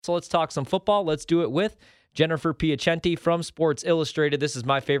So let's talk some football. Let's do it with Jennifer Piacenti from Sports Illustrated. This is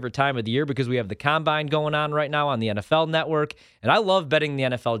my favorite time of the year because we have the Combine going on right now on the NFL Network, and I love betting the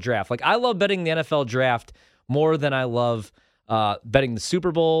NFL Draft. Like, I love betting the NFL Draft more than I love betting the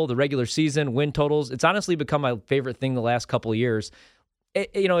Super Bowl, the regular season, win totals. It's honestly become my favorite thing the last couple of years.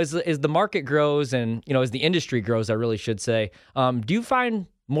 As the market grows and, as the industry grows, I really should say, do you find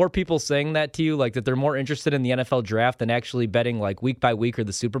more people saying that to you, like that they're more interested in the NFL Draft than actually betting like week by week or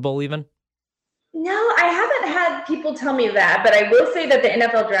the Super Bowl even? No, I haven't had people tell me that, but I will say that the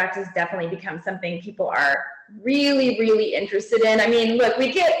NFL Draft has definitely become something people are really, really interested in. I mean, look,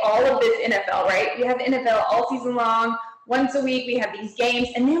 we get all of this NFL, right? We have NFL all season long. Once a week, we have these games,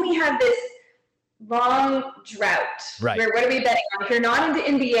 and then we have this long drought. Right. Where what are we betting on? If you're not into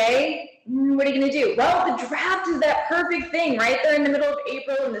NBA, what are you going to do? Well, the draft is that perfect thing, right? They're in the middle of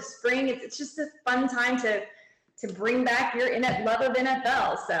April in the spring. It's just a fun time to bring back your love of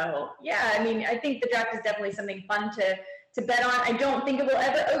NFL. So, yeah, I mean, I think the draft is definitely something fun to bet on. I don't think it will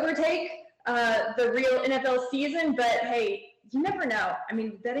ever overtake the real NFL season, but hey, you never know. I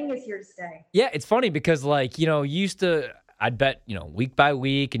mean, betting is here to stay. Yeah, it's funny because, I'd bet, week by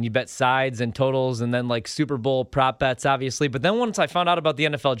week, and you bet sides and totals, and then like Super Bowl prop bets, obviously. But then once I found out about the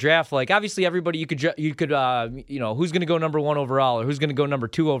NFL Draft, like obviously everybody you could who's going to go number 1 overall or who's going to go number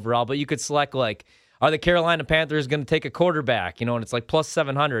 2 overall, but you could select like, are the Carolina Panthers going to take a quarterback? And it's like plus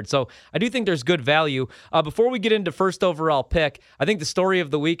 700. So I do think there's good value. Before we get into first overall pick, I think the story of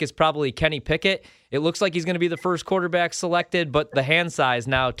the week is probably Kenny Pickett. It looks like he's going to be the first quarterback selected, but the hand size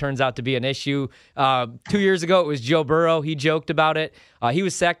now turns out to be an issue. 2 years ago, it was Joe Burrow. He joked about it. He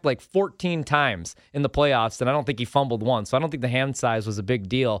was sacked like 14 times in the playoffs, and I don't think he fumbled once. So I don't think the hand size was a big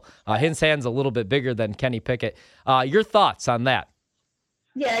deal. His hand's a little bit bigger than Kenny Pickett. Your thoughts on that?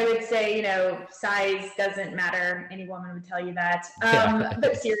 Yeah, I would say, size doesn't matter. Any woman would tell you that.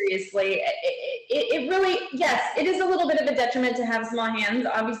 But seriously, it really, yes, it is a little bit of a detriment to have small hands.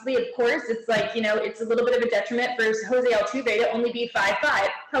 Obviously, of course, it's like, it's a little bit of a detriment for Jose Altuve to only be 5'5".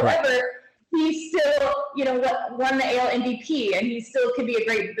 However, he still, won the AL MVP, and he still could be a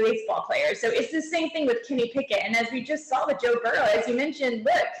great baseball player. So it's the same thing with Kenny Pickett. And as we just saw with Joe Burrow, as you mentioned,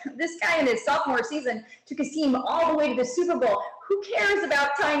 look, this guy in his sophomore season took his team all the way to the Super Bowl. Who cares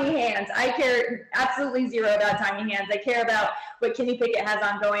about tiny hands? I care absolutely zero about tiny hands. I care about what Kenny Pickett has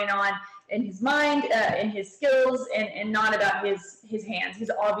going on in his mind, in his skills, and not about his hands.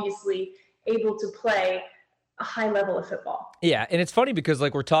 He's obviously able to play a high level of football. Yeah, and it's funny because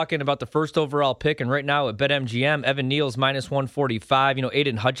we're talking about the first overall pick, and right now at BetMGM, Evan Neal's minus 145,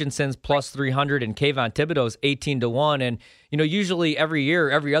 Aiden Hutchinson's plus 300, and Kayvon Thibodeau's 18-1. And usually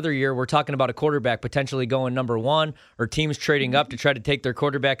every other year, we're talking about a quarterback potentially going number 1 or teams trading up to try to take their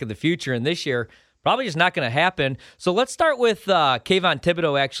quarterback of the future. And this year, probably just not going to happen. So let's start with Kayvon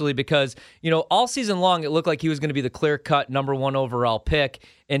Thibodeau, actually, because, all season long, it looked like he was going to be the clear-cut number 1 overall pick.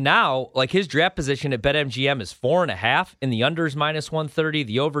 And now, his draft position at BetMGM is 4.5, and the under is minus 130,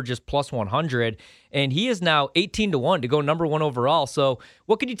 the over just plus 100. And he is now 18-1 to go number 1 overall. So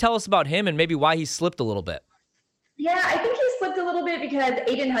what could you tell us about him and maybe why he slipped a little bit? Yeah, I think he slipped a little bit because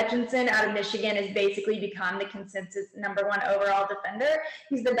Aiden Hutchinson out of Michigan has basically become the consensus number 1 overall defender.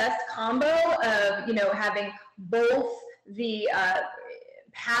 He's the best combo of, having both the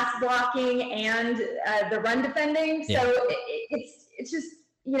pass blocking and the run defending. So it's just,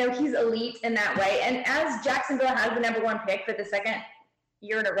 he's elite in that way. And as Jacksonville has the number 1 pick for the second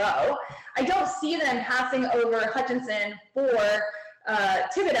year in a row, I don't see them passing over Hutchinson for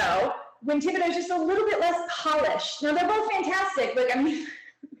Thibodeau, when Thibodeau's just a little bit less polished. Now, they're both fantastic.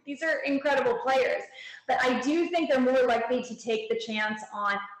 These are incredible players. But I do think they're more likely to take the chance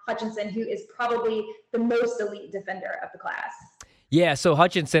on Hutchinson, who is probably the most elite defender of the class. Yeah, so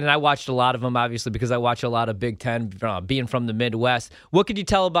Hutchinson, and I watched a lot of him, obviously, because I watch a lot of Big Ten, being from the Midwest. What could you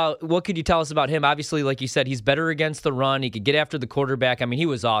tell us about him? Obviously, like you said, he's better against the run. He could get after the quarterback. I mean, he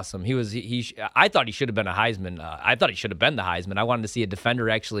was awesome. I thought he should have been a Heisman. I thought he should have been the Heisman. I wanted to see a defender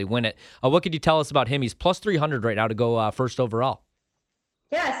actually win it. What could you tell us about him? He's plus 300 right now to go first overall.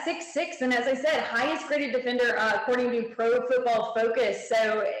 Yeah, 6'6", and as I said, highest graded defender according to Pro Football Focus.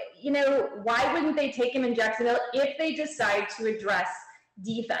 So, why wouldn't they take him in Jacksonville if they decide to address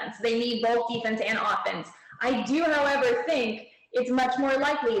defense? They need both defense and offense. I do, however, think it's much more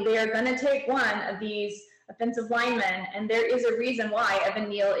likely they are going to take one of these offensive linemen, and there is a reason why Evan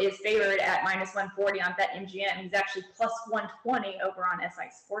Neal is favored at minus 140 on BetMGM. He's actually plus 120 over on SI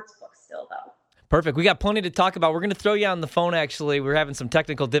Sportsbook still, though. Perfect. We got plenty to talk about. We're going to throw you on the phone, actually. We're having some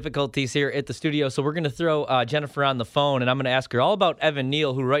technical difficulties here at the studio, so we're going to throw Jennifer on the phone, and I'm going to ask her all about Evan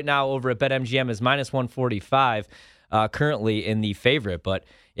Neal, who right now over at BetMGM is minus 145, currently in the favorite. But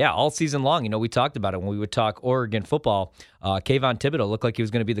yeah, all season long, we talked about it when we would talk Oregon football. Kayvon Thibodeau looked like he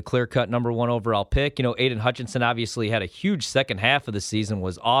was going to be the clear-cut number 1 overall pick. Aiden Hutchinson obviously had a huge second half of the season,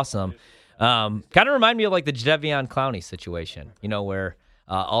 was awesome. Kind of remind me of like the Jadeveon Clowney situation, where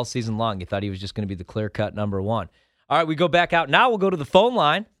all season long you thought he was just going to be the clear-cut number 1. All right, we go back out. Now we'll go to the phone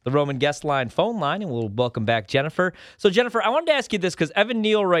line, the Roman Guest Line phone line, and we'll welcome back Jennifer. So, Jennifer, I wanted to ask you this because Evan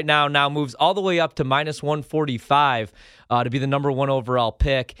Neal right now moves all the way up to minus 145 to be the number 1 overall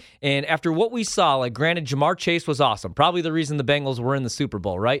pick. And after what we saw, like granted, Jamar Chase was awesome. Probably the reason the Bengals were in the Super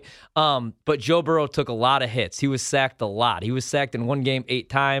Bowl, right? But Joe Burrow took a lot of hits. He was sacked a lot. He was sacked in one game 8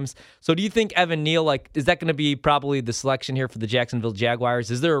 times. So do you think Evan Neal, is that going to be probably the selection here for the Jacksonville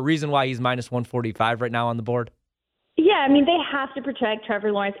Jaguars? Is there a reason why he's minus 145 right now on the board? Yeah, I mean, they have to protect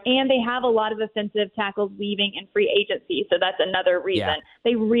Trevor Lawrence, and they have a lot of offensive tackles leaving in free agency, so that's another reason. Yeah.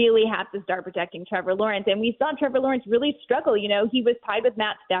 They really have to start protecting Trevor Lawrence, and we saw Trevor Lawrence really struggle. He was tied with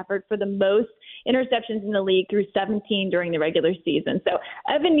Matt Stafford for the most interceptions in the league through 17 during the regular season. So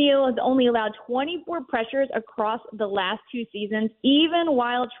Evan Neal has only allowed 24 pressures across the last 2 seasons, even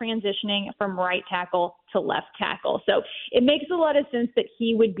while transitioning from right tackle to left tackle. So it makes a lot of sense that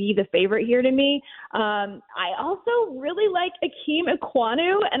he would be the favorite here to me. I also really like Akeem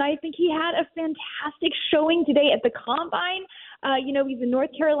Ekwonu, and I think he had a fantastic showing today at the Combine. He's a North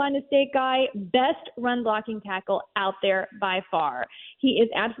Carolina State guy, best run blocking tackle out there by far. He is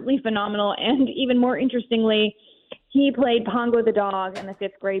absolutely phenomenal. And even more interestingly, he played Pongo the dog in the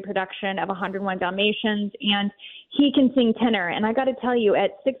 5th grade production of 101 Dalmatians, and he can sing tenor. And I got to tell you,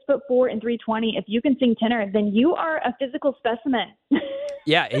 at 6'4" and 320, if you can sing tenor, then you are a physical specimen.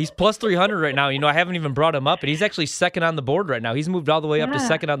 Yeah, he's plus 300 right now. I haven't even brought him up, but he's actually second on the board right now. He's moved all the way up to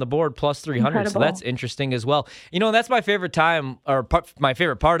second on the board, plus 300. Incredible. So that's interesting as well. That's my favorite time, or my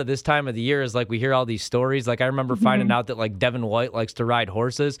favorite part of this time of the year is we hear all these stories. I remember finding out that Devin White likes to ride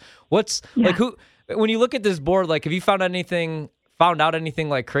horses. When you look at this board, have you found out anything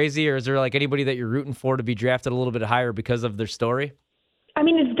crazy, or is there anybody that you're rooting for to be drafted a little bit higher because of their story? I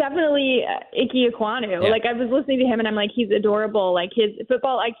mean, it's definitely Ike Ekwonu. Yeah. I was listening to him, and I'm like, he's adorable. His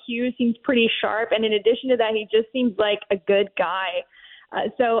football IQ seems pretty sharp, and in addition to that, he just seems like a good guy.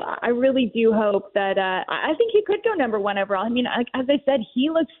 So I really do hope that I think he could go number 1 overall. I mean, as I said, he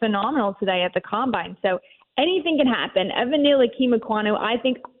looked phenomenal today at the Combine. So anything can happen. Evan Neal, Akeem Ekwonu, I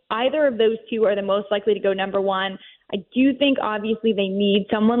think either of those 2 are the most likely to go number 1. I do think, obviously, they need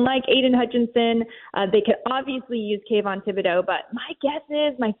someone like Aiden Hutchinson. They could obviously use Kayvon Thibodeau, but my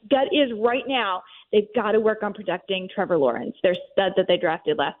gut is right now they've got to work on protecting Trevor Lawrence, their stud that they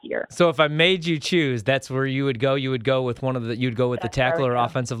drafted last year. So if I made you choose, that's where you would go? You would go with the tackle or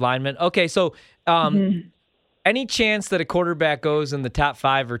offensive lineman? Okay, so any chance that a quarterback goes in the top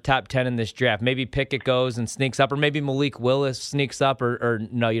 5 or top 10 in this draft? Maybe Pickett goes and sneaks up, or maybe Malik Willis sneaks up, or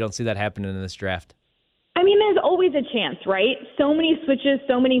no, you don't see that happening in this draft? I mean, there's always a chance, right? So many switches,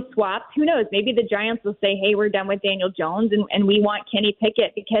 so many swaps. Who knows? Maybe the Giants will say, hey, we're done with Daniel Jones and we want Kenny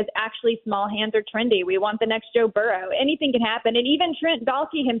Pickett because actually small hands are trendy. We want the next Joe Burrow. Anything can happen. And even Trent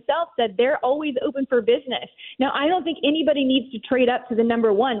Baalke himself said they're always open for business. Now, I don't think anybody needs to trade up to the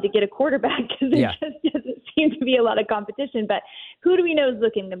number 1 to get a quarterback because there just doesn't seem to be a lot of competition. But who do we know is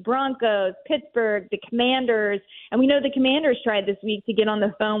looking? The Broncos, Pittsburgh, the Commanders. And we know the Commanders tried this week to get on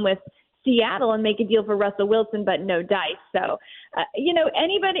the phone with Seattle and make a deal for Russell Wilson, but no dice. So,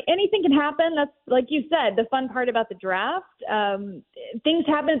 anything can happen. That's, like you said, the fun part about the draft. Things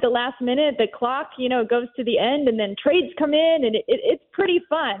happen at the last minute. The clock, goes to the end, and then trades come in, and it's pretty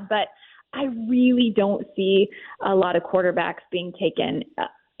fun. But I really don't see a lot of quarterbacks being taken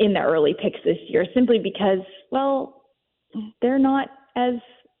in the early picks this year, simply because, they're not as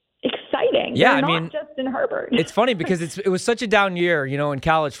exciting. Yeah, They're not Justin Herbert. It's funny because it was such a down year, in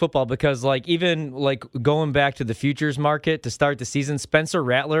college football, because even going back to the futures market to start the season, Spencer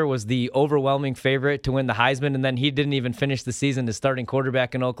Rattler was the overwhelming favorite to win the Heisman, and then he didn't even finish the season as starting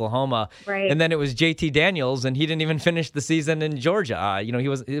quarterback in Oklahoma. Right. And then it was JT Daniels, and he didn't even finish the season in Georgia.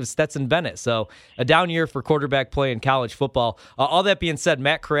 It was Stetson Bennett. So a down year for quarterback play in college football. All that being said,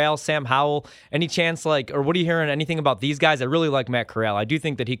 Matt Corral, Sam Howell, any chance or what are you hearing anything about these guys? I really like Matt Corral. I do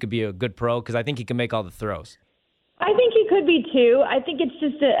think that he could be a good pro because I think he can make all the throws. I think he could be too. I think it's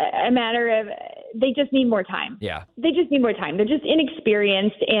just a matter of they just need more time. Yeah. They just need more time. They're just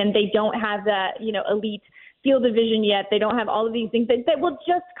inexperienced and they don't have that, elite field of vision yet. They don't have all of these things that will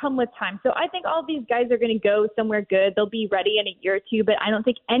just come with time. So I think all of these guys are going to go somewhere good. They'll be ready in a year or 2, but I don't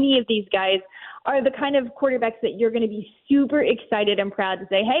think any of these guys are the kind of quarterbacks that you're going to be super excited and proud to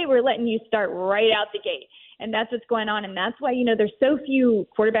say, hey, we're letting you start right out the gate. and that's what's going on. And that's why, there's so few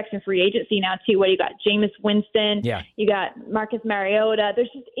quarterbacks in free agency now, too. You got Jameis Winston, you got Marcus Mariota.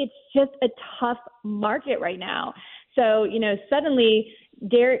 It's just a tough market right now. So, suddenly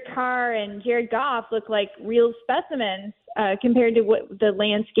Derek Carr and Jared Goff look like real specimens compared to what the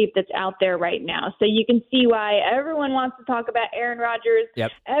landscape that's out there right now. So you can see why everyone wants to talk about Aaron Rodgers.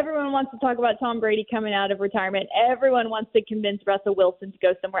 Yep. Everyone wants to talk about Tom Brady coming out of retirement. Everyone wants to convince Russell Wilson to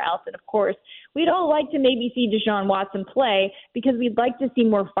go somewhere else. And, of course, we'd all like to maybe see Deshaun Watson play because we'd like to see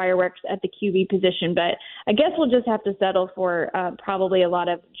more fireworks at the QB position. But I guess we'll just have to settle for probably a lot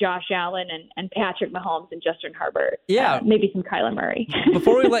of Josh Allen and Patrick Mahomes and Justin Herbert. Yeah. Maybe some Kyler Murray.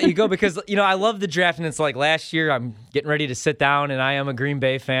 Before we let you go, because, I love the draft, and it's like last year I'm getting ready to sit down, and I am a Green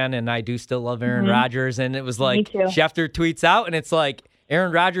Bay fan, and I do still love Aaron Rodgers, and it was like Schefter tweets out, and it's like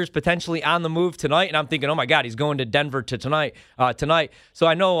Aaron Rodgers potentially on the move tonight, and I'm thinking, oh my God, he's going to Denver tonight. So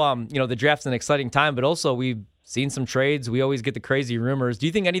I know, the draft's an exciting time, but also we've seen some trades. We always get the crazy rumors. Do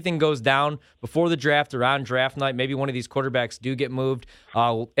you think anything goes down before the draft or on draft night? Maybe one of these quarterbacks do get moved.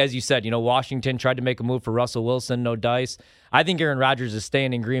 As you said, Washington tried to make a move for Russell Wilson, no dice. I think Aaron Rodgers is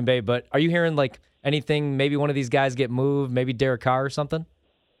staying in Green Bay, but are you hearing anything, maybe one of these guys get moved, maybe Derek Carr or something?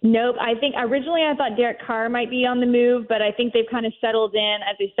 Nope. I think originally I thought Derek Carr might be on the move, but I think they've kind of settled in.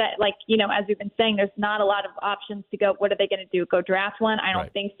 As we said, as we've been saying, there's not a lot of options to go. What are they going to do? Go draft one? I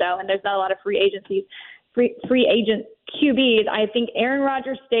don't think so. And there's not a lot of free agent QBs. I think Aaron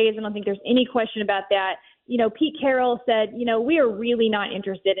Rodgers stays. I don't think there's any question about that. Pete Carroll said, we are really not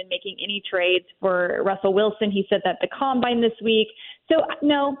interested in making any trades for Russell Wilson. He said that at the Combine this week. So,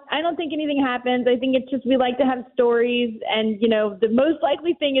 no, I don't think anything happens. I think it's just we like to have stories. And, the most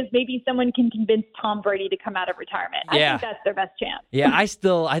likely thing is maybe someone can convince Tom Brady to come out of retirement. I think that's their best chance. Yeah, I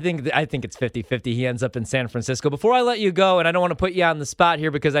think it's 50-50. He ends up in San Francisco. Before I let you go, and I don't want to put you on the spot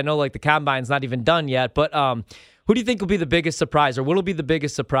here because I know the Combine's not even done yet, but who do you think will be the biggest surprise, or what will be the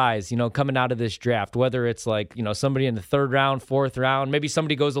biggest surprise, coming out of this draft? Whether it's somebody in the third round, fourth round, maybe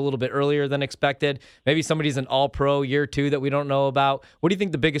somebody goes a little bit earlier than expected. Maybe somebody's an all-pro year 2 that we don't know about. What do you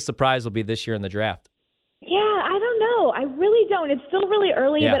think the biggest surprise will be this year in the draft? Yeah, I don't know. I really don't. It's still really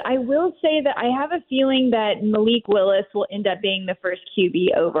early, but I will say that I have a feeling that Malik Willis will end up being the first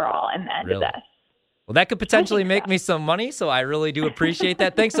QB overall in the end of this. Well, that could potentially make me some money, so I really do appreciate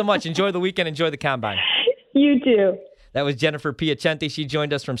that. Thanks so much. Enjoy the weekend. Enjoy the Combine. You too. That was Jennifer Piacenti. She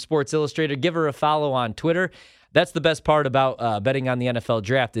joined us from Sports Illustrated. Give her a follow on Twitter. That's the best part about betting on the NFL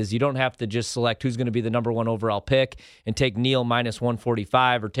draft is you don't have to just select who's going to be the number 1 overall pick and take Neal minus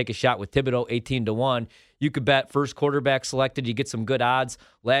 145 or take a shot with Thibodeau 18-1. You could bet first quarterback selected. You get some good odds.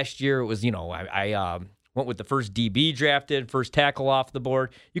 Last year it was, I went with the first DB drafted, first tackle off the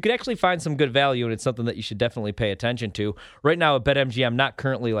board. You could actually find some good value, and it's something that you should definitely pay attention to. Right now at BetMGM, not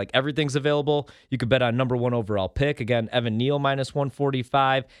currently everything's available. You could bet on number 1 overall pick. Again, Evan Neal minus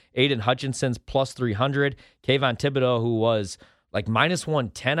 145, Aiden Hutchinson's plus 300. Kayvon Thibodeau, who was minus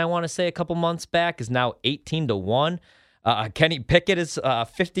 110, I want to say, a couple months back, is now 18-1. Kenny Pickett is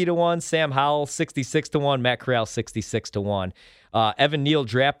 50-1. Sam Howell 66-1. Matt Corral 66-1. Evan Neal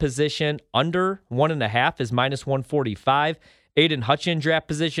draft position under 1.5 is minus 145. Aiden Hutchinson draft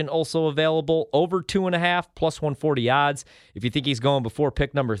position also available over 2.5 plus 140 odds. If you think he's going before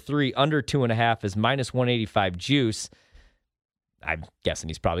pick number 3, under 2.5 is minus 185 juice. I'm guessing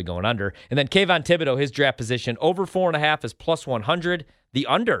he's probably going under. And then Kayvon Thibodeau, his draft position over 4.5 is plus 100. The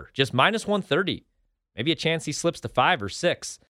under just minus 130. Maybe a chance he slips to 5 or 6.